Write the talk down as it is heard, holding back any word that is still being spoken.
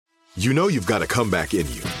You know you've got a comeback in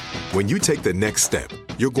you. When you take the next step,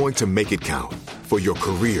 you're going to make it count for your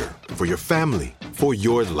career, for your family, for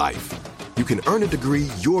your life. You can earn a degree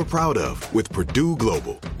you're proud of with Purdue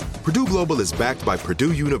Global. Purdue Global is backed by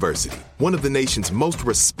Purdue University, one of the nation's most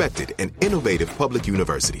respected and innovative public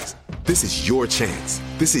universities. This is your chance.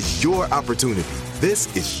 This is your opportunity.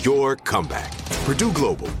 This is your comeback. Purdue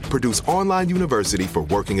Global, Purdue's online university for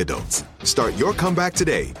working adults. Start your comeback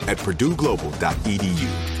today at purdueglobal.edu.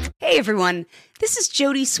 Hey everyone, this is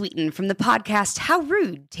Jodie Sweetin from the podcast How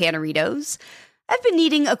Rude, Tanneritos. I've been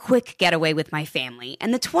needing a quick getaway with my family,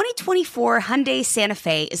 and the 2024 Hyundai Santa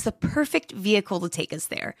Fe is the perfect vehicle to take us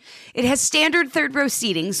there. It has standard third-row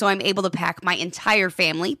seating, so I'm able to pack my entire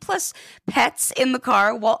family, plus pets, in the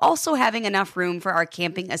car, while also having enough room for our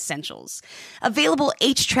camping essentials. Available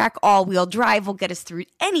H-Track all-wheel drive will get us through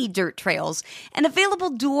any dirt trails, and available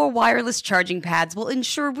dual wireless charging pads will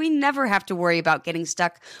ensure we never have to worry about getting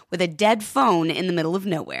stuck with a dead phone in the middle of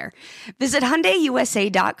nowhere. Visit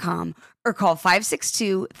HyundaiUSA.com or call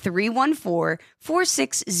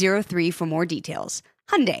 562-314-4603 for more details.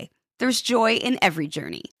 Hyundai, there's joy in every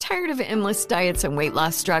journey. Tired of endless diets and weight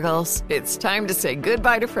loss struggles? It's time to say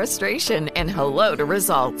goodbye to frustration and hello to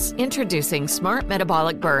results. Introducing Smart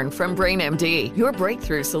Metabolic Burn from BrainMD, your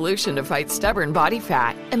breakthrough solution to fight stubborn body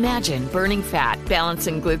fat. Imagine burning fat,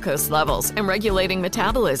 balancing glucose levels, and regulating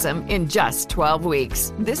metabolism in just 12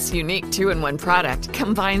 weeks. This unique 2-in-1 product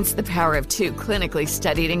combines the power of 2 clinically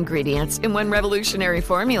studied ingredients in one revolutionary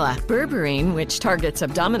formula. Berberine, which targets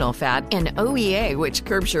abdominal fat, and OEA, which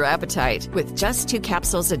curbs your appetite. With just 2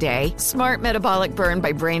 capsules a day, Smart Metabolic Burn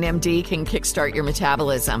by BrainMD can kickstart your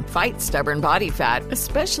metabolism, fight stubborn body fat,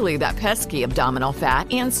 especially that pesky abdominal fat,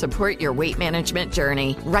 and support your weight management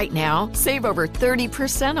journey. Right now, save over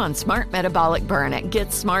 30% on Smart Metabolic Burn at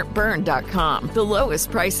GetSmartBurn.com. The lowest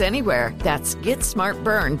price anywhere. That's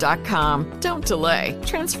GetSmartBurn.com. Don't delay.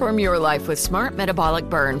 Transform your life with Smart Metabolic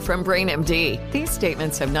Burn from BrainMD. These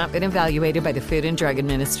statements have not been evaluated by the Food and Drug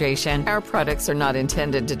Administration. Our products are not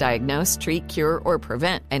intended to diagnose, treat, cure, or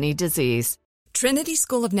prevent any disease. Trinity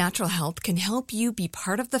School of Natural Health can help you be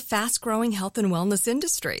part of the fast-growing health and wellness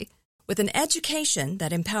industry. With an education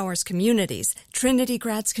that empowers communities, Trinity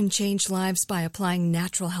grads can change lives by applying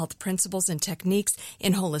natural health principles and techniques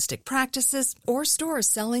in holistic practices or stores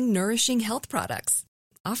selling nourishing health products.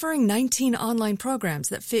 Offering 19 online programs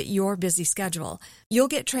that fit your busy schedule, you'll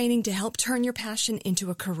get training to help turn your passion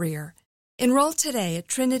into a career. Enroll today at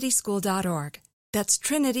trinityschool.org. That's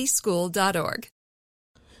trinityschool.org.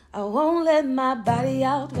 I won't let my body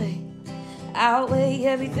outweigh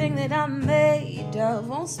everything that I'm made of.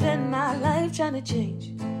 Won't spend my life trying to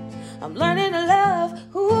change. I'm learning to love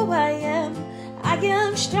who I am. I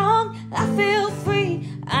am strong, I feel free.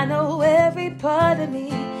 I know every part of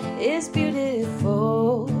me is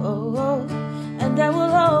beautiful. And I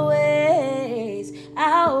will always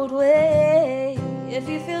outweigh. If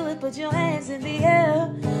you feel it, put your hands in the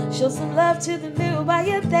air. Show some love to the mirror while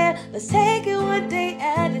you're there. Let's take it one day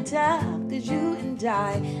at a time, 'cause you and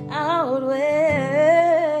I outweigh.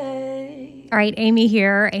 All right, Amy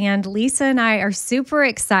here, and Lisa and I are super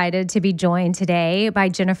excited to be joined today by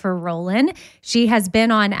Jennifer Rowland. She has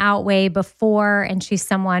been on Outweigh before, and she's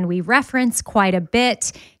someone we reference quite a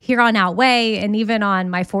bit here on Outweigh, and even on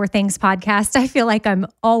my Four Things podcast. I feel like I'm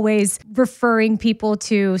always referring people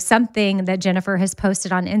to something that Jennifer has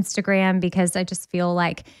posted on Instagram because I just feel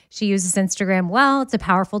like she uses Instagram well. It's a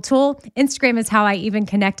powerful tool. Instagram is how I even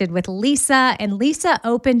connected with Lisa, and Lisa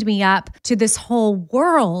opened me up to this whole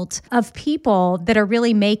world of people that are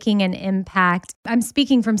really making an impact. I'm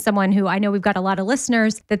speaking from someone who I know we've got a lot of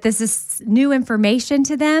listeners that this is new information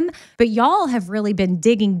to them, but y'all have really been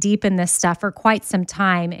digging deep in this stuff for quite some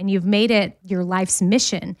time, and you've made it your life's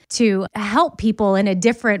mission to help people in a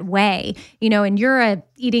different way. You know, and you're a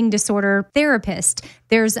eating disorder therapist.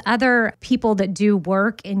 There's other people that do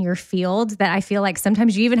work in your field that I feel like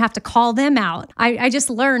sometimes you even have to call them out. I just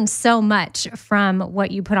learned so much from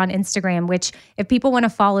what you put on Instagram, which if people want to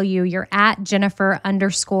follow you, you're at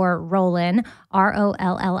Jennifer_Rowland,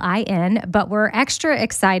 Rollin. But we're extra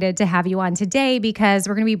excited to have you on today because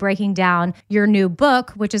we're going to be breaking down your new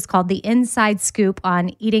book, which is called The Inside Scoop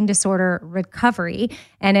on Eating Disorder Recovery.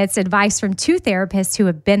 And it's advice from 2 therapists who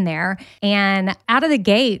have been there. And out of the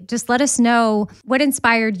gate, just let us know what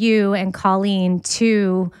inspired you and Colleen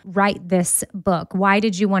to write this book. Why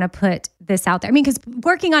did you want to put this out there? I mean, because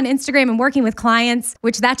working on Instagram and working with clients,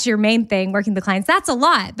 which that's your main thing, working with clients, that's a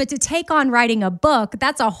lot. But to take on writing a book,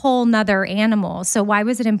 that's a whole nother animal. So why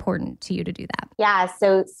was it important to you to do that? Yeah.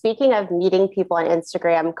 So speaking of meeting people on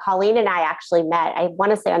Instagram, Colleen and I actually met, I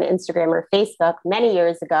want to say on Instagram or Facebook many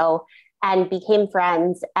years ago. and became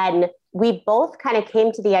friends. And we both kind of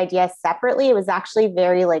came to the idea separately. It was actually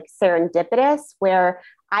very like serendipitous, where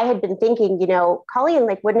I had been thinking, Colleen,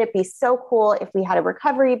 like, wouldn't it be so cool if we had a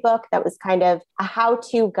recovery book that was kind of a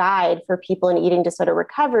how-to guide for people in eating disorder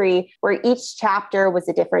recovery, where each chapter was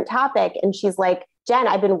a different topic? And she's like, Jen,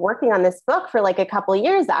 I've been working on this book for like a couple of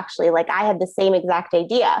years, actually. Like, I had the same exact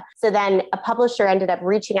idea. So then a publisher ended up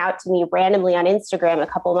reaching out to me randomly on Instagram a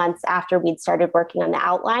couple months after we'd started working on the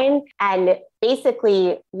outline. And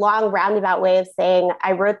basically, long roundabout way of saying,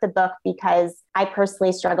 I wrote the book because I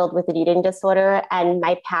personally struggled with an eating disorder, and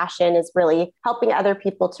my passion is really helping other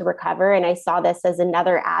people to recover. And I saw this as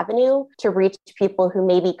another avenue to reach people who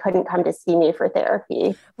maybe couldn't come to see me for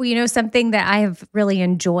therapy. Well, something that I have really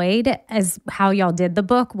enjoyed as how y'all did the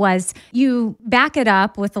book was you back it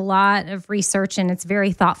up with a lot of research, and it's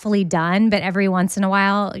very thoughtfully done. But every once in a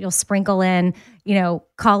while, you'll sprinkle in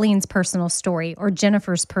Colleen's personal story or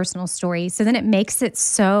Jennifer's personal story. So then it makes it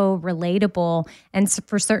so relatable. And so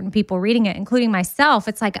for certain people reading it, including myself,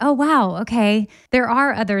 it's like, oh, wow, okay, there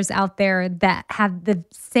are others out there that have the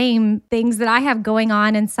same things that I have going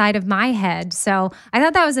on inside of my head. So I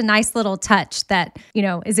thought that was a nice little touch that,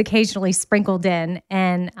 is occasionally sprinkled in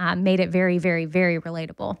and made it very, very, very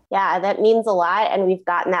relatable. Yeah, that means a lot. And we've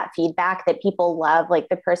gotten that feedback that people love, like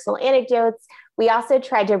the personal anecdotes. We also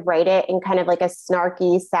tried to write it in kind of like a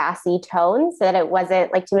snarky, sassy tone so that it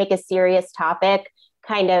wasn't like to make a serious topic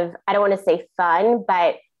kind of, I don't want to say fun,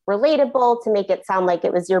 but relatable, to make it sound like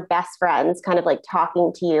it was your best friends kind of like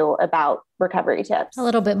talking to you about recovery tips. A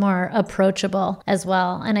little bit more approachable as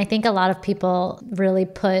well. And I think a lot of people really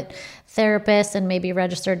put therapists and maybe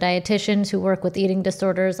registered dietitians who work with eating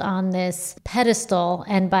disorders on this pedestal.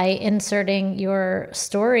 And by inserting your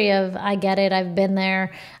story of, I get it, I've been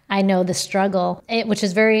there, I know the struggle, which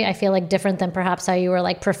is very, I feel like, different than perhaps how you were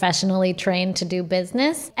like professionally trained to do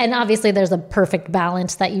business. And obviously there's a perfect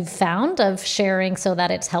balance that you've found of sharing so that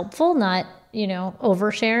it's helpful, not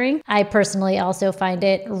oversharing. I personally also find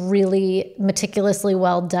it really meticulously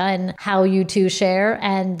well done how you two share,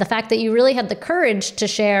 and the fact that you really had the courage to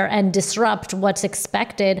share and disrupt what's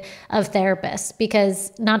expected of therapists,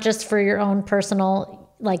 because not just for your own personal,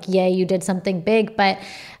 like, yay, you did something big, but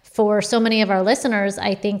for so many of our listeners,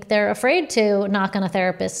 I think they're afraid to knock on a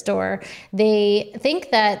therapist's door. They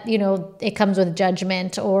think that, it comes with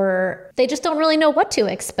judgment, or they just don't really know what to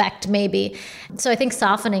expect, maybe. So I think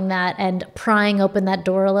softening that and prying open that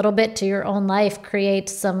door a little bit to your own life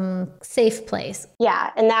creates some safe place.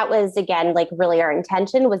 Yeah. And that was, again, like really our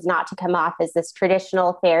intention was not to come off as this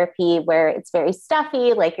traditional therapy where it's very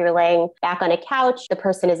stuffy, like you're laying back on a couch, the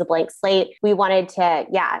person is a blank slate. We wanted to,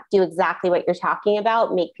 do exactly what you're talking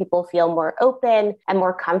about, make people feel more open and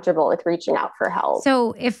more comfortable with reaching out for help.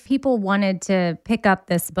 So if people wanted to pick up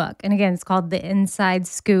this book, and again, it's called The Inside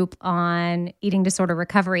Scoop on Eating Disorder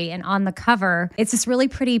Recovery. And on the cover, it's this really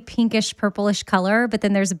pretty pinkish, purplish color, but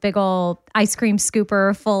then there's a big old ice cream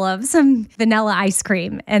scooper full of some vanilla ice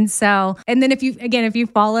cream. And then if you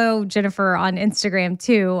follow Jennifer on Instagram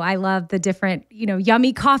too, I love the different,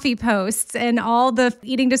 yummy coffee posts, and all the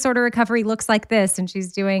eating disorder recovery looks like this. And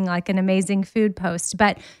she's doing like an amazing food post.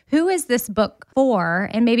 But who is this book for?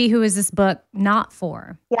 And maybe who is this book not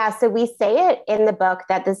for? Yeah, so we say it in the book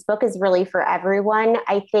that this book is really for everyone.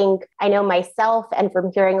 I know myself, and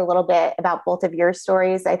from hearing a little bit about both of your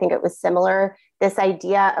stories, I think it was similar. This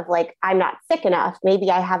idea of like, I'm not sick enough. Maybe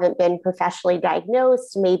I haven't been professionally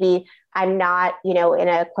diagnosed. Maybe I'm not, in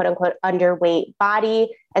a quote unquote underweight body.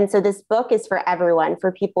 And so this book is for everyone,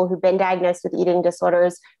 for people who've been diagnosed with eating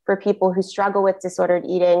disorders, for people who struggle with disordered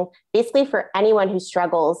eating, basically for anyone who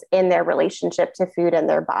struggles in their relationship to food and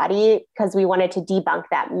their body, because we wanted to debunk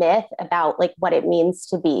that myth about like what it means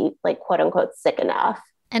to be like quote unquote sick enough.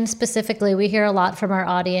 And specifically, we hear a lot from our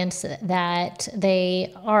audience that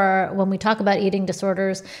when we talk about eating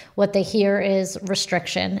disorders, what they hear is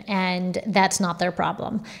restriction, and that's not their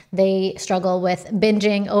problem. They struggle with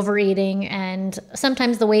binging, overeating, and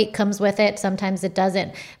sometimes the weight comes with it, sometimes it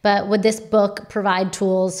doesn't. But would this book provide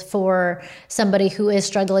tools for somebody who is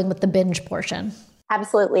struggling with the binge portion?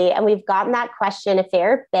 Absolutely. And we've gotten that question a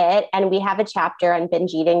fair bit, and we have a chapter on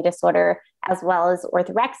binge eating disorder as well as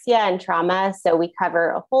orthorexia and trauma. So we cover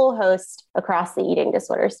a whole host across the eating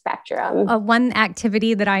disorder spectrum. One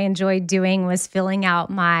activity that I enjoyed doing was filling out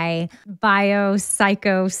my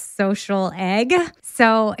biopsychosocial egg.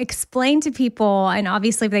 So explain to people, and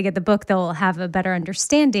obviously if they get the book, they'll have a better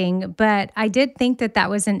understanding. But I did think that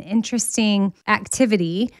was an interesting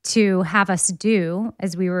activity to have us do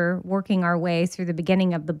as we were working our way through the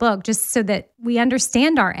beginning of the book, just so that we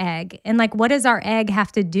understand our egg and like, what does our egg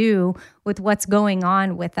have to do with what's going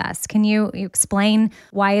on with us. Can you explain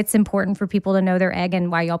why it's important for people to know their egg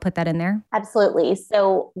and why y'all put that in there? Absolutely.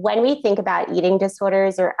 So when we think about eating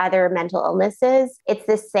disorders or other mental illnesses, it's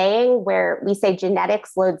this saying where we say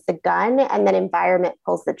genetics loads the gun and then environment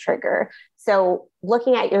pulls the trigger. So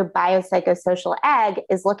looking at your biopsychosocial egg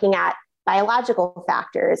is looking at biological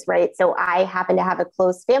factors, right? So I happen to have a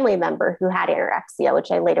close family member who had anorexia,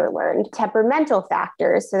 which I later learned. Temperamental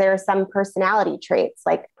factors. So there are some personality traits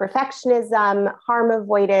like perfectionism, harm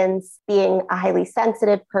avoidance, being a highly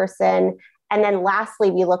sensitive person. And then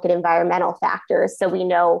lastly, we look at environmental factors. So we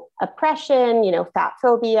know oppression, fat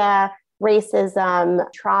phobia, racism,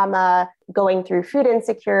 trauma, going through food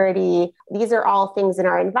insecurity. These are all things in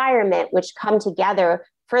our environment which come together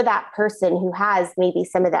for that person who has maybe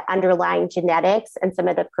some of the underlying genetics and some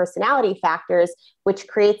of the personality factors, which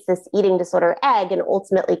creates this eating disorder egg and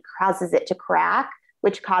ultimately causes it to crack,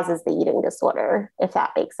 which causes the eating disorder, if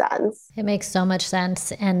that makes sense. It makes so much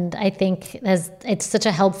sense. And I think it's such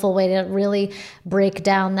a helpful way to really break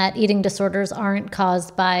down that eating disorders aren't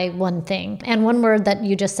caused by one thing. And one word that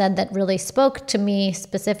you just said that really spoke to me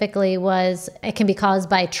specifically was it can be caused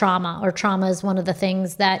by trauma, or trauma is one of the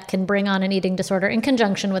things that can bring on an eating disorder in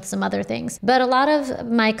conjunction with some other things. But a lot of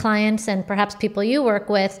my clients and perhaps people you work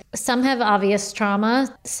with, some have obvious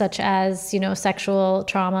trauma, such as, sexual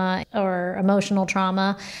trauma or emotional trauma.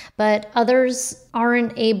 But others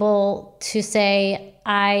aren't able to say,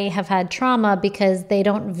 I have had trauma, because they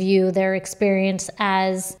don't view their experience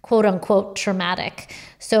as quote unquote traumatic.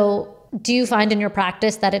 So do you find in your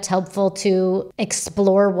practice that it's helpful to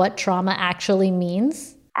explore what trauma actually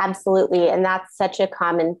means? Absolutely. And that's such a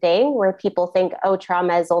common thing where people think,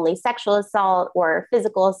 trauma is only sexual assault or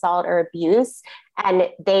physical assault or abuse. And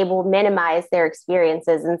they will minimize their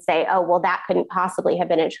experiences and say, that couldn't possibly have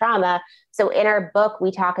been a trauma. So in our book,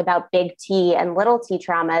 we talk about big T and little t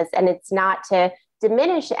traumas. And it's not to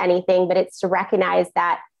diminish anything, but it's to recognize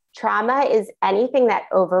that trauma is anything that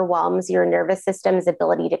overwhelms your nervous system's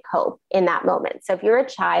ability to cope in that moment. So if you're a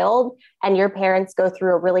child and your parents go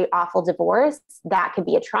through a really awful divorce, that could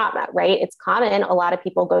be a trauma, right? It's common. A lot of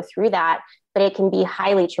people go through that, but it can be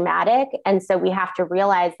highly traumatic. And so we have to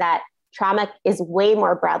realize that trauma is way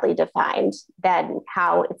more broadly defined than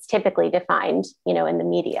how it's typically defined, in the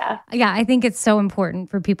media. Yeah, I think it's so important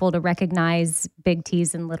for people to recognize big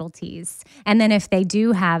T's and little T's. And then if they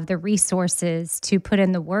do have the resources to put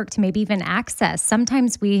in the work to maybe even access,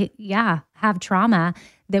 sometimes we, have trauma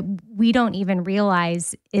that we don't even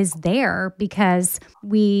realize is there because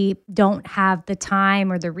we don't have the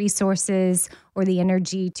time or the resources or the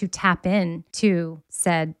energy to tap in to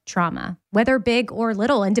said trauma, whether big or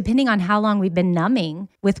little. And depending on how long we've been numbing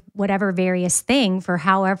with whatever various thing for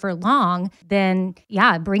however long, then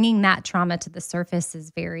bringing that trauma to the surface is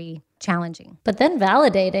very challenging. But then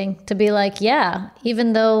validating to be like,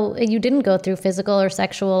 even though you didn't go through physical or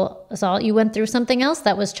sexual assault, you went through something else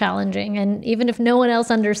that was challenging. And even if no one else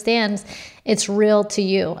understands, it's real to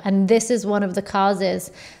you. And this is one of the causes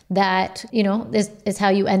that, is how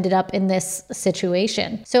you ended up in this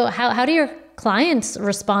situation. So how do your clients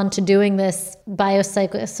respond to doing this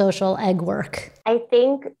biopsychosocial egg work? I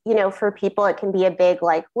think, for people, it can be a big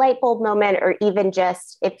light bulb moment, or even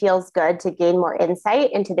just it feels good to gain more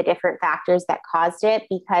insight into the different factors that caused it,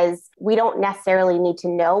 because we don't necessarily need to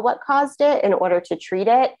know what caused it in order to treat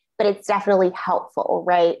it. But it's definitely helpful,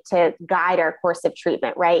 right, to guide our course of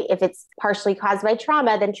treatment, right? If it's partially caused by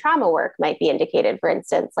trauma, then trauma work might be indicated, for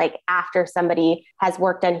instance, like after somebody has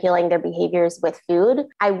worked on healing their behaviors with food.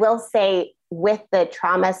 I will say with the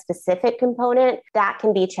trauma specific component, that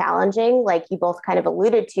can be challenging, like you both kind of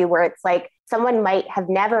alluded to, where it's like someone might have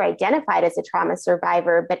never identified as a trauma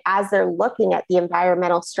survivor, but as they're looking at the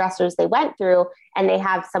environmental stressors they went through, and they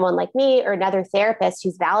have someone like me or another therapist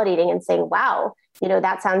who's validating and saying, wow,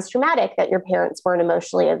 that sounds traumatic that your parents weren't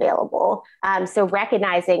emotionally available. So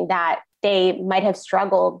recognizing that they might have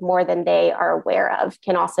struggled more than they are aware of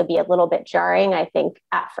can also be a little bit jarring, I think,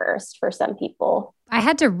 at first for some people. I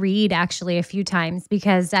had to read actually a few times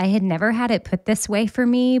because I had never had it put this way for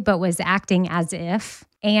me, but was acting as if.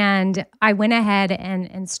 And I went ahead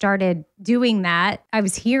and started doing that. I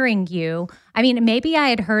was hearing you. I mean, maybe I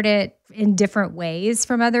had heard it in different ways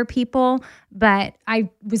from other people, but I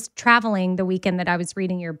was traveling the weekend that I was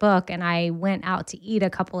reading your book, and I went out to eat a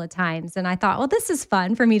couple of times, and I thought, well, this is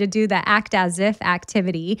fun for me to do the act as if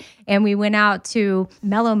activity. And we went out to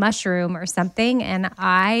Mellow Mushroom or something, and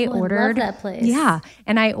I ordered, I love that place. Yeah.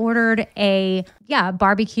 And I ordered a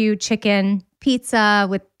barbecue chicken pizza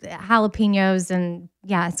with jalapenos, and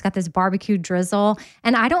it's got this barbecue drizzle.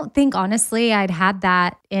 And I don't think, honestly, I'd had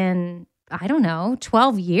that in I don't know,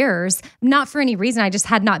 12 years, not for any reason. I just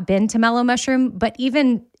had not been to Mellow Mushroom. But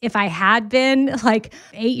even if I had been like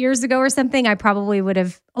 8 years ago or something, I probably would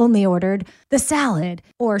have only ordered the salad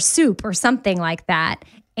or soup or something like that.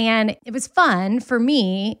 And it was fun for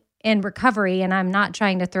me in recovery, and I'm not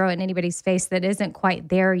trying to throw it in anybody's face that isn't quite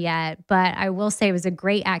there yet, but I will say it was a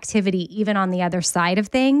great activity, even on the other side of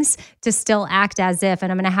things, to still act as if,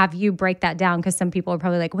 and I'm going to have you break that down because some people are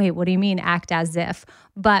probably like, wait, what do you mean act as if?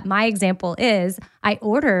 But my example is I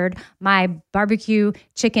ordered my barbecue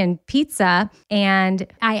chicken pizza and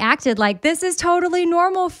I acted like this is totally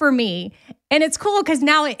normal for me. And it's cool because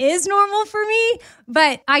now it is normal for me,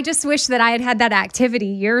 but I just wish that I had had that activity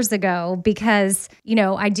years ago because, you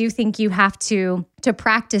know, I do think you have to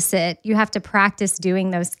practice it. You have to practice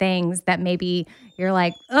doing those things that maybe you're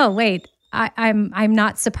like, oh, wait, I'm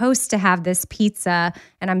not supposed to have this pizza,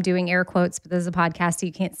 and I'm doing air quotes, but this is a podcast, so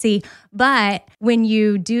you can't see. But when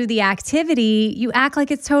you do the activity, you act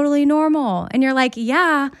like it's totally normal. And you're like,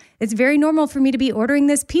 yeah, it's very normal for me to be ordering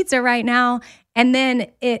this pizza right now. And then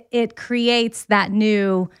it creates that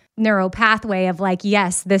new neural pathway of like,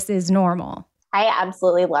 yes, this is normal. I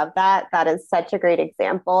absolutely love that. That is such a great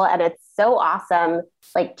example. And it's so awesome,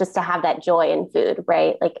 like just to have that joy in food,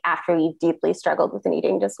 right? Like after you've deeply struggled with an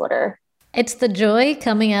eating disorder. It's the joy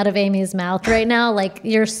coming out of Amy's mouth right now. Like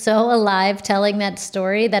you're so alive telling that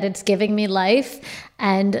story that it's giving me life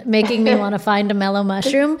and making me want to find a Mellow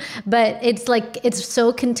Mushroom. But it's like, it's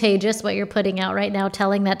so contagious what you're putting out right now,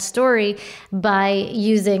 telling that story by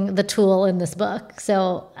using the tool in this book.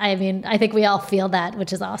 So, I mean, I think we all feel that,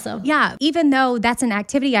 which is awesome. Yeah. Even though that's an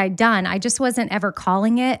activity I'd done, I just wasn't ever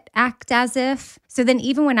calling it act as if. So then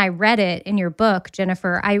even when I read it in your book,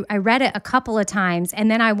 Jennifer, I read it a couple of times and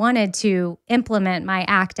then I wanted to implement my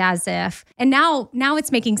act as if. And now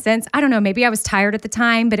it's making sense. I don't know, maybe I was tired at the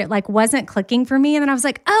time, but it like wasn't clicking for me. And then I was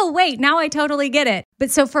like, oh, wait, now I totally get it.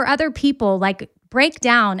 But so for other people, like break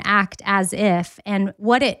down act as if and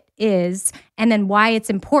what it is, and then why it's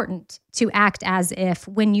important to act as if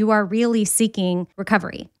when you are really seeking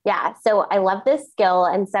recovery. Yeah. So I love this skill,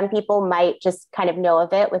 and some people might just kind of know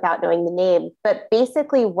of it without knowing the name. But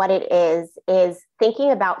basically what it is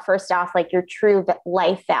thinking about, first off, like your true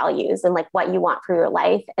life values and like what you want for your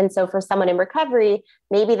life. And so for someone in recovery,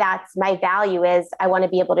 maybe that's my value is I want to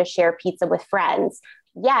be able to share pizza with friends.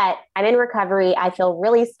 Yet I'm in recovery. I feel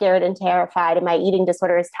really scared and terrified. And my eating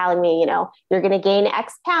disorder is telling me, you know, you're going to gain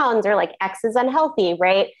X pounds or like X is unhealthy,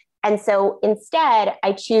 right? And so instead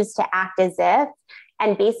I choose to act as if,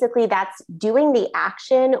 and basically that's doing the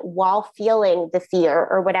action while feeling the fear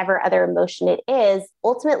or whatever other emotion it is.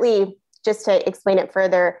 Ultimately, just to explain it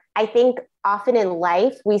further, I think often in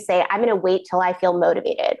life, we say, I'm going to wait till I feel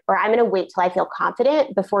motivated, or I'm going to wait till I feel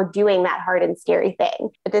confident before doing that hard and scary thing.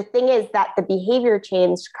 But the thing is that the behavior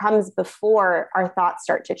change comes before our thoughts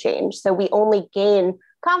start to change. So we only gain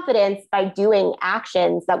confidence by doing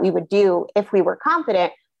actions that we would do if we were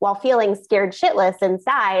confident while feeling scared shitless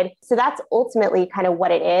inside. So that's ultimately kind of what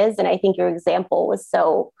it is. And I think your example was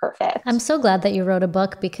so perfect. I'm so glad that you wrote a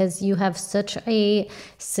book because you have such a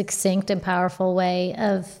succinct and powerful way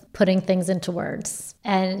of putting things into words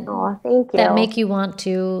and thank you. That make you want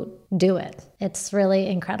to do it. It's really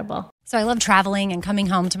incredible. So I love traveling and coming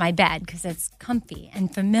home to my bed because it's comfy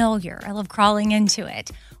and familiar. I love crawling into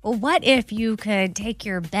it. Well, what if you could take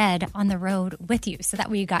your bed on the road with you so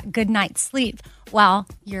that way you got good night's sleep while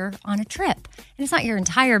you're on a trip? And it's not your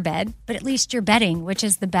entire bed, but at least your bedding, which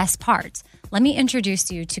is the best part. Let me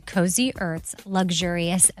introduce you to Cozy Earth's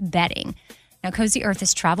luxurious bedding. Now, Cozy Earth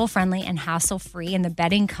is travel-friendly and hassle-free, and the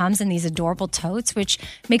bedding comes in these adorable totes, which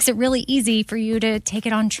makes it really easy for you to take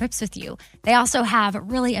it on trips with you. They also have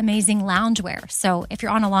really amazing loungewear, so if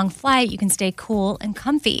you're on a long flight, you can stay cool and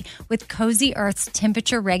comfy with Cozy Earth's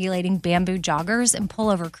temperature-regulating bamboo joggers and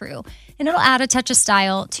pullover crew. And it'll add a touch of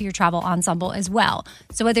style to your travel ensemble as well.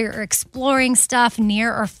 So whether you're exploring stuff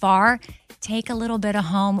near or far, take a little bit of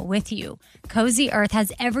home with you. Cozy Earth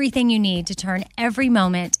has everything you need to turn every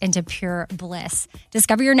moment into pure bliss.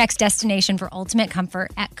 Discover your next destination for ultimate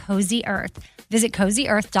comfort at Cozy Earth. Visit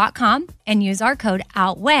CozyEarth.com and use our code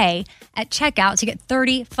OUTWEIGH at checkout to get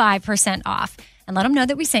 35% off. And let them know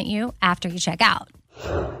that we sent you after you check out.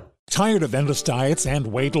 Tired of endless diets and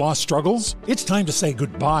weight loss struggles? It's time to say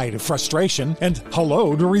goodbye to frustration and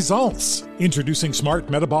hello to results. Introducing Smart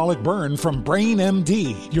Metabolic Burn from Brain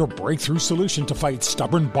MD, your breakthrough solution to fight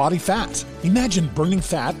stubborn body fat. Imagine burning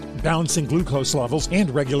fat balancing glucose levels and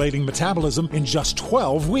regulating metabolism in just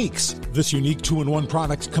 12 weeks. This unique 2-in-1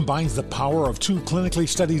 product combines the power of 2 clinically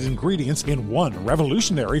studied ingredients in one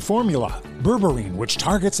revolutionary formula. Berberine, which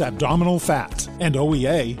targets abdominal fat, and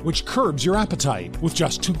OEA, which curbs your appetite. With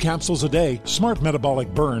just 2 capsules a day, Smart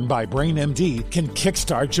Metabolic Burn by Brain MD can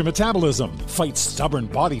kickstart your metabolism, fight stubborn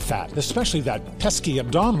body fat, especially that pesky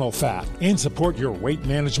abdominal fat, and support your weight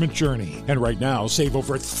management journey. And right now, save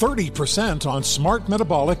over 30% on Smart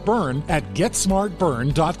Metabolic Burn at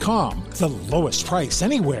GetSmartBurn.com. The lowest price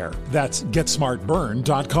anywhere. That's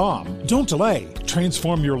GetSmartBurn.com. Don't delay.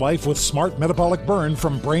 Transform your life with Smart Metabolic Burn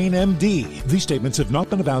from Brain MD. These statements have not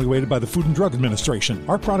been evaluated by the Food and Drug Administration.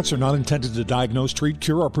 Our products are not intended to diagnose, treat,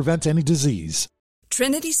 cure, or prevent any disease.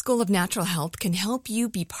 Trinity School of Natural Health can help you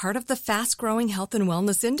be part of the fast-growing health and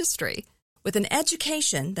wellness industry. With an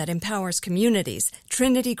education that empowers communities,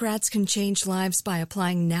 Trinity grads can change lives by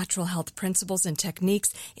applying natural health principles and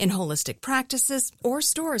techniques in holistic practices or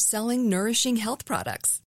stores selling nourishing health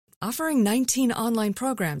products. Offering 19 online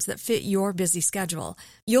programs that fit your busy schedule,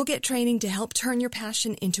 you'll get training to help turn your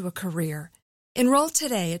passion into a career. Enroll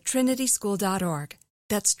today at trinityschool.org.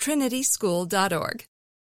 That's trinityschool.org.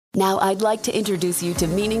 Now I'd like to introduce you to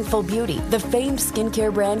Meaningful Beauty, the famed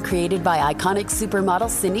skincare brand created by iconic supermodel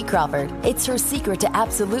Cindy Crawford. It's her secret to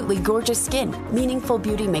absolutely gorgeous skin. Meaningful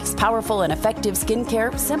Beauty makes powerful and effective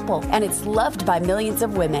skincare simple, and it's loved by millions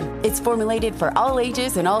of women. It's formulated for all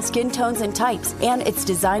ages and all skin tones and types, and it's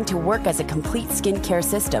designed to work as a complete skincare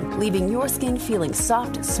system, leaving your skin feeling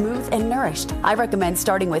soft, smooth, and nourished. I recommend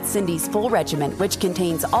starting with Cindy's full regimen, which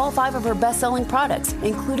contains all 5 of her best-selling products,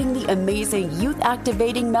 including the amazing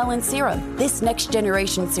youth-activating Melon Serum. This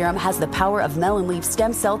next-generation serum has the power of melon leaf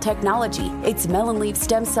stem cell technology. It's melon leaf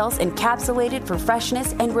stem cells encapsulated for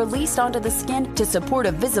freshness and released onto the skin to support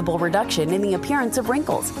a visible reduction in the appearance of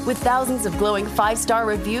wrinkles. With thousands of glowing 5-star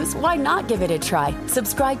reviews, why not give it a try?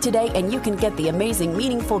 Subscribe today and you can get the amazing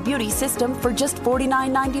Meaningful Beauty system for just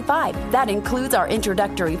 $49.95. That includes our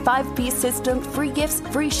introductory 5-piece system, free gifts,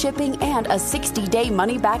 free shipping, and a 60-day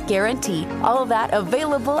money-back guarantee. All of that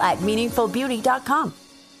available at meaningfulbeauty.com.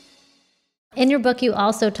 In your book, you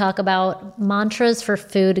also talk about mantras for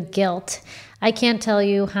food guilt. I can't tell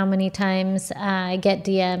you how many times I get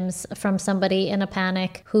DMs from somebody in a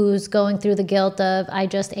panic who's going through the guilt of I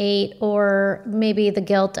just ate, or maybe the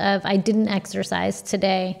guilt of I didn't exercise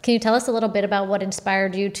today. Can you tell us a little bit about what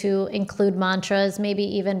inspired you to include mantras, maybe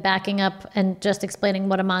even backing up and just explaining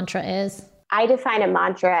what a mantra is? I define a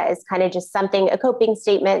mantra as kind of just something, a coping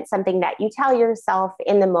statement, something that you tell yourself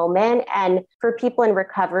in the moment. And for people in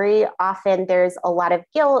recovery, often there's a lot of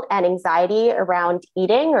guilt and anxiety around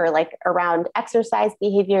eating or like around exercise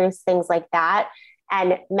behaviors, things like that.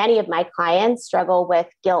 And many of my clients struggle with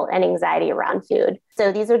guilt and anxiety around food.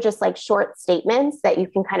 So these are just like short statements that you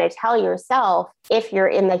can kind of tell yourself if you're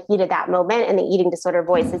in the heat of that moment and the eating disorder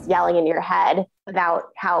voice is yelling in your head about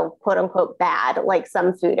how quote unquote bad like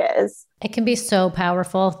some food is. It can be so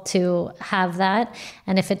powerful to have that.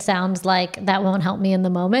 And if it sounds like that won't help me in the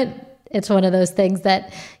moment, it's one of those things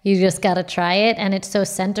that you just got to try it. And it's so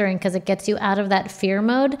centering because it gets you out of that fear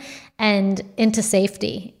mode and into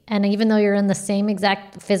safety. And even though you're in the same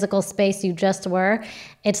exact physical space you just were,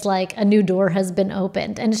 it's like a new door has been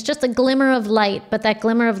opened. And it's just a glimmer of light, but that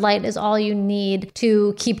glimmer of light is all you need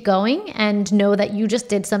to keep going and know that you just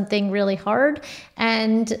did something really hard,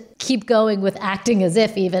 and keep going with acting as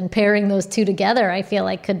if. Even pairing those two together, I feel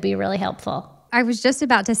like could be really helpful. I was just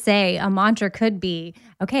about to say a mantra could be,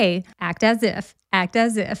 okay, act as if, act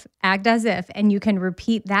as if, act as if, and you can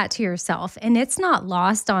repeat that to yourself. And it's not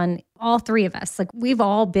lost on all 3 of us. Like, we've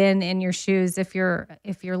all been in your shoes if you're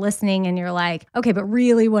listening and you're like, okay, but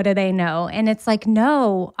really, what do they know? And it's like,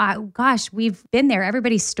 no, gosh, we've been there.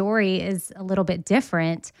 Everybody's story is a little bit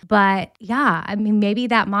different. But yeah, I mean, maybe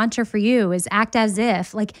that mantra for you is act as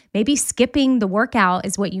if. Like, maybe skipping the workout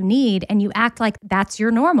is what you need and you act like that's your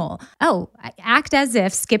normal. Oh, act as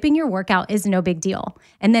if skipping your workout is no big deal.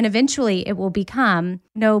 And then eventually it will become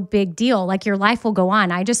no big deal. Like, your life will go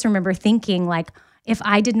on. I just remember thinking, like, if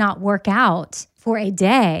I did not work out for a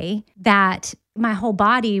day, that my whole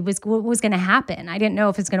body was going to happen. I didn't know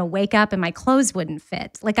if it's going to wake up and my clothes wouldn't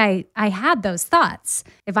fit. Like, I had those thoughts.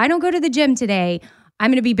 If I don't go to the gym today,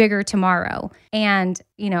 I'm going to be bigger tomorrow. And,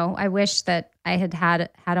 you know, I wish that I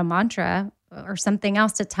had a mantra or something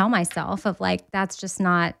else to tell myself of like, that's just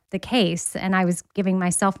not the case. And I was giving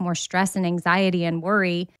myself more stress and anxiety and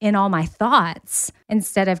worry in all my thoughts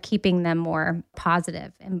instead of keeping them more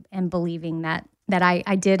positive and believing that that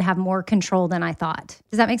I did have more control than I thought.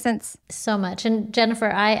 Does that make sense? So much. And Jennifer,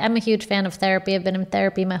 I'm a huge fan of therapy. I've been in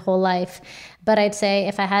therapy my whole life. But I'd say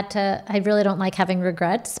if I had to, I really don't like having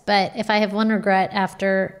regrets. But if I have one regret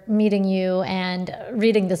after meeting you and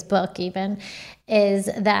reading this book even, is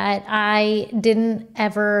that I didn't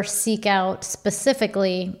ever seek out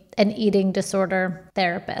specifically an eating disorder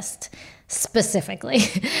therapist, specifically,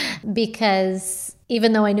 because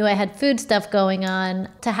even though I knew I had food stuff going on,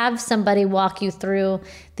 to have somebody walk you through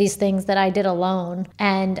these things that I did alone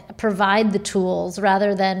and provide the tools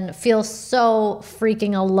rather than feel so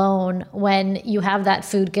freaking alone when you have that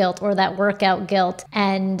food guilt or that workout guilt,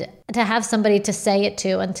 and to have somebody to say it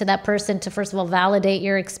to, and to that person to first of all validate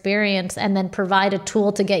your experience and then provide a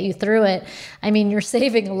tool to get you through it. I mean, you're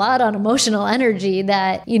saving a lot on emotional energy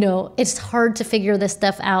that, it's hard to figure this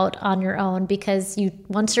stuff out on your own, because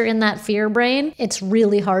once you're in that fear brain, it's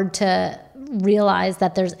really hard to realize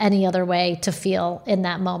that there's any other way to feel in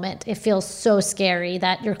that moment. It feels so scary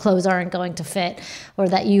that your clothes aren't going to fit, or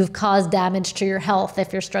that you've caused damage to your health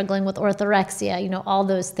if you're struggling with orthorexia, all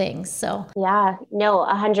those things. So yeah, no,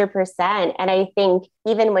 100%. And I think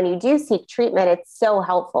even when you do seek treatment, it's so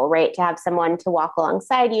helpful, right? To have someone to walk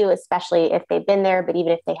alongside you, especially if they've been there, but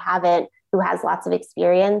even if they haven't, who has lots of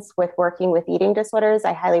experience with working with eating disorders.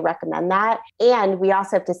 I highly recommend that. And we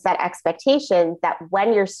also have to set expectations that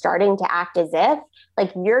when you're starting to act as if,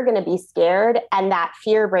 like, you're going to be scared and that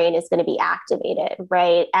fear brain is going to be activated,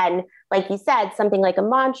 right? And like you said, something like a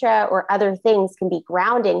mantra or other things can be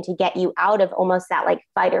grounding to get you out of almost that like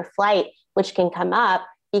fight or flight, which can come up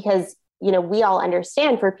because we all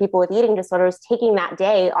understand for people with eating disorders, taking that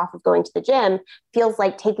day off of going to the gym feels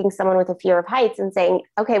like taking someone with a fear of heights and saying,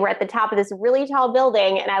 okay, we're at the top of this really tall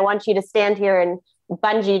building and I want you to stand here and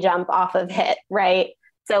bungee jump off of it, right?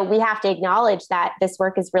 So we have to acknowledge that this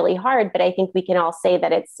work is really hard, but I think we can all say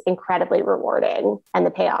that it's incredibly rewarding and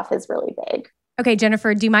the payoff is really big. Okay,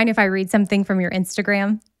 Jennifer, do you mind if I read something from your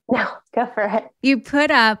Instagram? No, go for it. You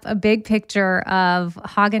put up a big picture of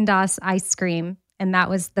Haagen-Dazs ice cream, and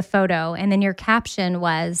that was the photo. And then your caption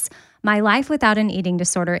was, "My life without an eating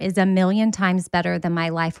disorder is 1,000,000 times better than my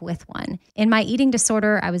life with one. In my eating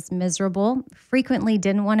disorder, I was miserable, frequently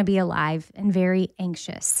didn't want to be alive, and very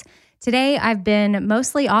anxious. Today, I've been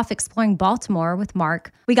mostly off exploring Baltimore with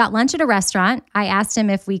Mark. We got lunch at a restaurant. I asked him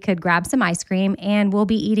if we could grab some ice cream, and we'll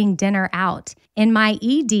be eating dinner out. In my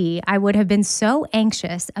ED, I would have been so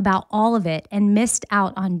anxious about all of it and missed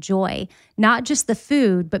out on joy, not just the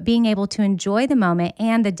food, but being able to enjoy the moment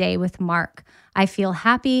and the day with Mark. I feel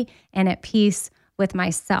happy and at peace with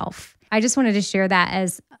myself." I just wanted to share that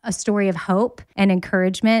as a story of hope and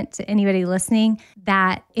encouragement to anybody listening,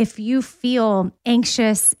 that if you feel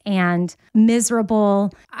anxious and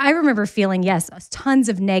miserable, I remember feeling, tons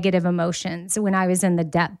of negative emotions when I was in the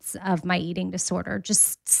depths of my eating disorder,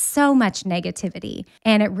 just so much negativity.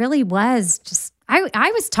 And it really was just,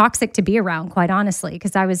 I was toxic to be around, quite honestly,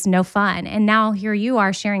 because I was no fun. And now here you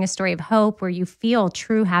are sharing a story of hope where you feel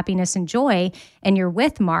true happiness and joy, and you're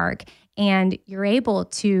with Mark, and you're able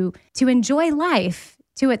to enjoy life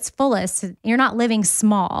to its fullest. You're not living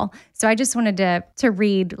small. So I just wanted to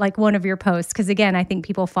read like one of your posts, because again, I think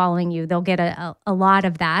people following you, they'll get a lot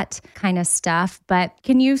of that kind of stuff. But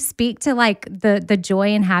can you speak to like the joy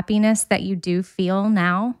and happiness that you do feel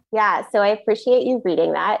now? Yeah, so I appreciate you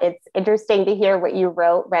reading that. It's interesting to hear what you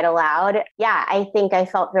read aloud. Yeah, I think I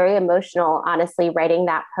felt very emotional, honestly, writing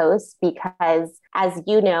that post, because as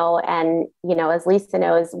you know, and as Lisa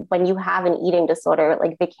knows, when you have an eating disorder,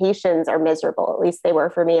 like vacations are miserable. At least they were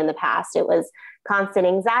for me in the past. It was constant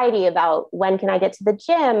anxiety about when can I get to the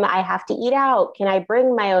gym? I have to eat out. Can I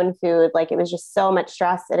bring my own food? Like, it was just so much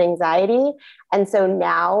stress and anxiety. And so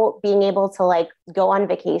now being able to like go on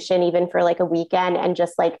vacation, even for like a weekend, and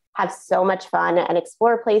just like have so much fun and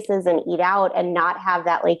explore places and eat out and not have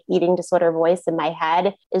that like eating disorder voice in my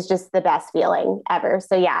head is just the best feeling ever.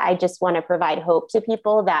 So yeah, I just want to provide hope to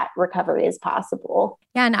people that recovery is possible.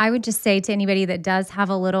 Yeah. And I would just say to anybody that does have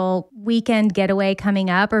a little weekend getaway coming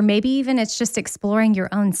up, or maybe even it's just exploring your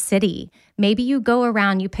own city. Maybe you go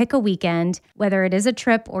around, you pick a weekend, whether it is a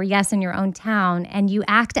trip or in your own town, and you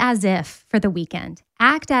act as if for the weekend.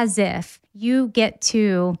 Act as if you get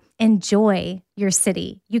to enjoy your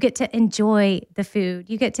city. You get to enjoy the food.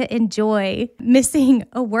 You get to enjoy missing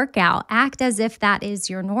a workout. Act as if that is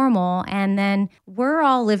your normal. And then we're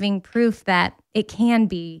all living proof that it can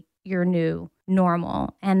be your new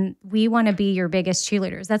normal. And we want to be your biggest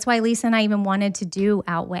cheerleaders. That's why Lisa and I even wanted to do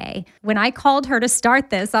Outweigh. When I called her to start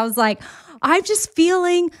this, I was like, I'm just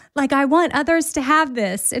feeling like I want others to have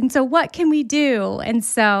this. And so what can we do? And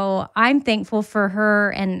so I'm thankful for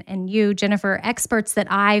her and you, Jennifer, experts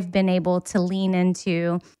that I've been able to lean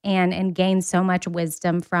into and gain so much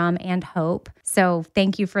wisdom from and hope. So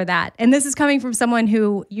thank you for that. And this is coming from someone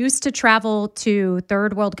who used to travel to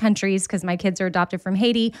third world countries because my kids are adopted from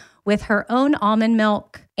Haiti with her own almond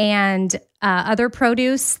milk and other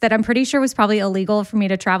produce that I'm pretty sure was probably illegal for me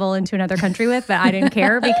to travel into another country with, but I didn't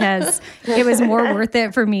care because it was more worth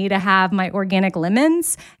it for me to have my organic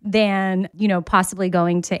lemons than, possibly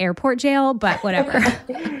going to airport jail, but whatever.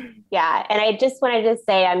 Yeah. And I just wanted to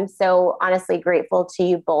say, I'm so honestly grateful to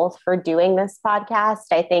you both for doing this podcast.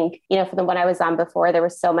 I think, from the one I was on before, there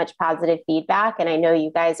was so much positive feedback. And I know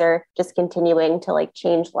you guys are just continuing to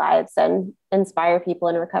change lives and inspire people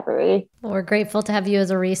in recovery. Well, we're grateful to have you as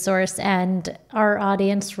a resource, and our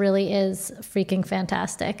audience really is freaking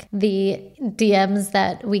fantastic. The DMs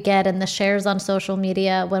that we get and the shares on social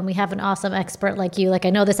media when we have an awesome expert like you, I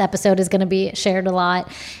know this episode is going to be shared a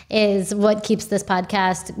lot, is what keeps this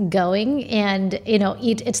podcast going. And,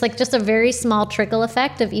 it's just a very small trickle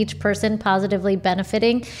effect of each person positively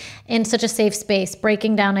benefiting in such a safe space,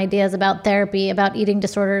 breaking down ideas about therapy, about eating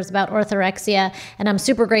disorders, about orthorexia. And I'm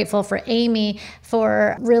super grateful for Amy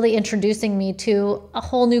for really introducing me to a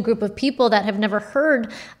whole new group of people that have never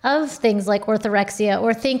heard of things like orthorexia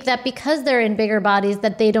or think that because they're in bigger bodies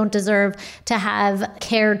that they don't deserve to have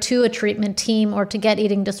care to a treatment team or to get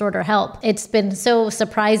eating disorder help. It's been so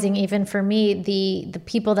surprising even for me, the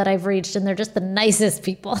people that I've reached, and they're just the nicest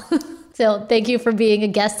people. So thank you for being a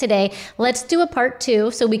guest today. Let's do a part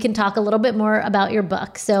 2 so we can talk a little bit more about your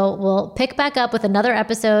book. So we'll pick back up with another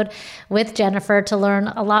episode with Jennifer to learn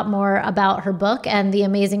a lot more about her book and the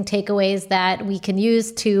amazing takeaways that we can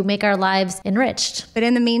use to make our lives enriched. But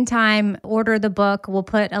in the meantime, order the book. We'll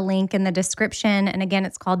put a link in the description. And again,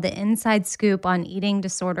 it's called The Inside Scoop on Eating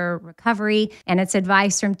Disorder Recovery. And it's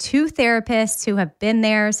advice from 2 therapists who have been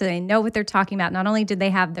there, so they know what they're talking about. Not only did they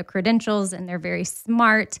have the credentials and they're very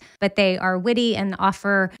smart, but they are witty and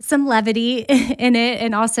offer some levity in it,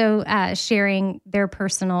 and also sharing their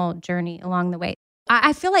personal journey along the way.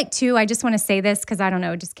 I feel like too, I just want to say this because I don't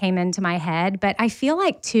know, it just came into my head, but I feel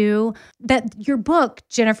like too that your book,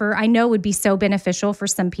 Jennifer, I know would be so beneficial for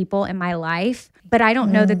some people in my life, but I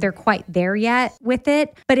don't know that they're quite there yet with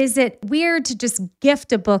it. But is it weird to just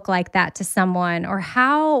gift a book like that to someone? Or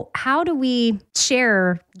how do we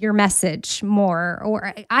share your message more?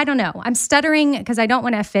 Or I don't know. I'm stuttering because I don't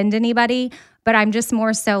want to offend anybody, but I'm just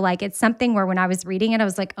more so it's something where when I was reading it, I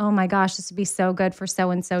was like, oh my gosh, this would be so good for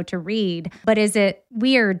so-and-so to read. But is it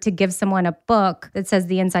weird to give someone a book that says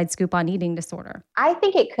The Inside Scoop on Eating Disorder? I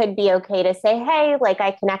think it could be okay to say, hey,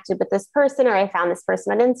 I connected with this person, or I found this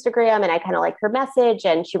person on Instagram and I kind of like her message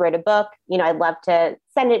and she wrote a book. I'd love to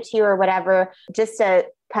send it to you or whatever. Just a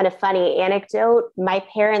kind of funny anecdote. My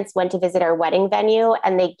parents went to visit our wedding venue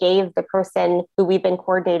and they gave the person who we've been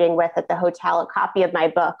coordinating with at the hotel a copy of my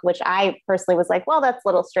book, which I personally was like, well, that's a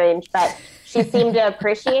little strange, but she seemed to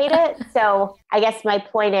appreciate it. So I guess my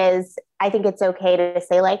point is, I think it's okay to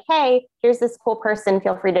say hey, here's this cool person.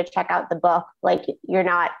 Feel free to check out the book. You're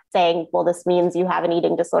not saying, well, this means you have an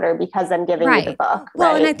eating disorder because I'm giving you the book.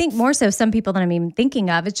 Well, and I think more so some people that I'm even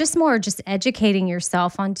thinking of, it's just more just educating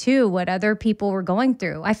yourself on too, what other people were going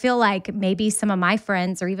through. I feel like maybe some of my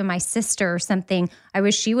friends or even my sister or something, I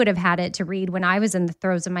wish she would have had it to read when I was in the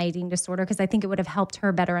throes of my eating disorder, because I think it would have helped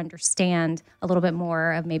her better understand a little bit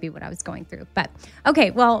more of maybe what I was going through. But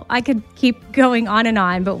okay, well, I could keep going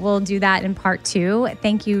on, but we'll do that in part 2.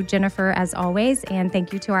 Thank you, Jennifer, as always, and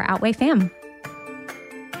thank you to our Outweigh fam.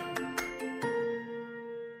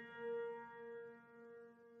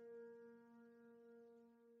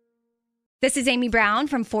 This is Amy Brown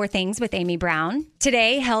from 4 Things with Amy Brown.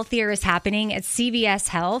 Today, healthier is happening at CVS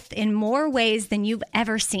Health in more ways than you've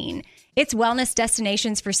ever seen. It's wellness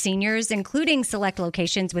destinations for seniors, including select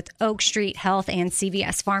locations with Oak Street Health and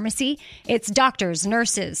CVS Pharmacy. It's doctors,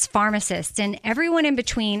 nurses, pharmacists, and everyone in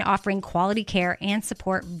between offering quality care and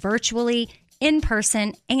support virtually, in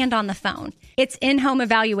person, and on the phone. It's in-home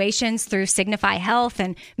evaluations through Signify Health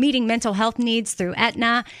and meeting mental health needs through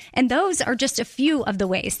Aetna. And those are just a few of the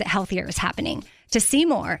ways that healthier is happening. To see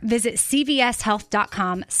more, visit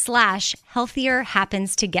cvshealth.com/healthier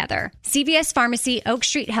happens together. CVS Pharmacy, Oak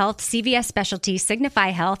Street Health, CVS Specialty, Signify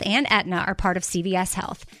Health, and Aetna are part of CVS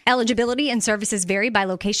Health. Eligibility and services vary by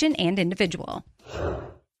location and individual.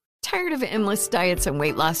 Tired of endless diets and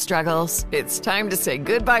weight loss struggles? It's time to say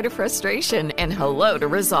goodbye to frustration and hello to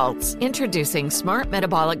results. Introducing Smart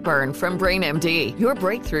Metabolic Burn from BrainMD, your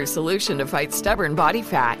breakthrough solution to fight stubborn body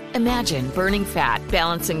fat. Imagine burning fat,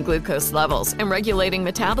 balancing glucose levels, and regulating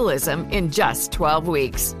metabolism in just 12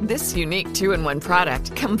 weeks. This unique 2-in-1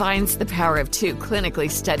 product combines the power of 2 clinically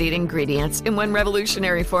studied ingredients in one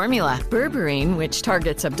revolutionary formula. Berberine, which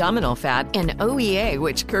targets abdominal fat, and OEA,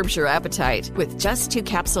 which curbs your appetite. With just 2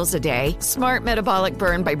 capsules a day, Smart Metabolic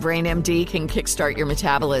Burn by BrainMD can kickstart your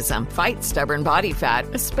metabolism, fight stubborn body fat,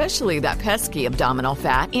 especially that pesky abdominal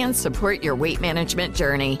fat, and support your weight management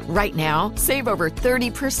journey. Right now, save over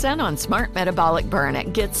 30% on Smart Metabolic Burn at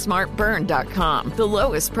GetSmartBurn.com. The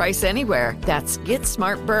lowest price anywhere. That's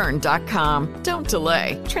GetSmartBurn.com. Don't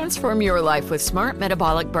delay. Transform your life with Smart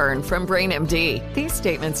Metabolic Burn from BrainMD. These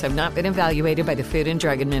statements have not been evaluated by the Food and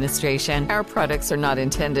Drug Administration. Our products are not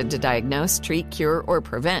intended to diagnose, treat, cure, or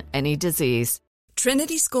prevent any disease.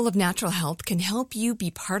 Trinity School of Natural Health can help you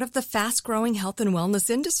be part of the fast-growing health and wellness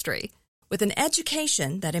industry. With an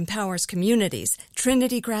education that empowers communities,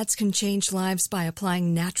 Trinity grads can change lives by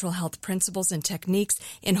applying natural health principles and techniques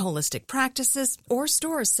in holistic practices or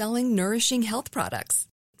stores selling nourishing health products.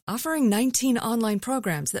 Offering 19 online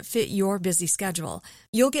programs that fit your busy schedule,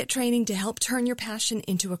 you'll get training to help turn your passion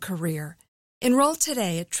into a career. Enroll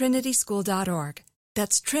today at trinityschool.org.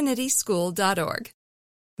 That's trinityschool.org.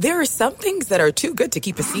 There are some things that are too good to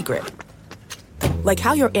keep a secret. Like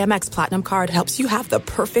how your Amex Platinum card helps you have the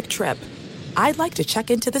perfect trip. I'd like to check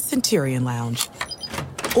into the Centurion Lounge.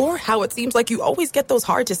 Or how it seems like you always get those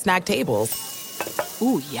hard-to-snag tables.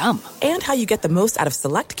 Ooh, yum. And how you get the most out of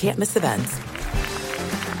select can't-miss events.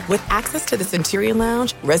 With access to the Centurion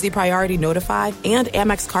Lounge, Resi Priority Notified, and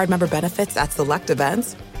Amex card member benefits at select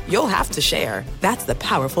events, you'll have to share. That's the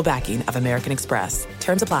powerful backing of American Express.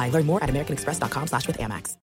 Terms apply. Learn more at americanexpress.com/withAmex.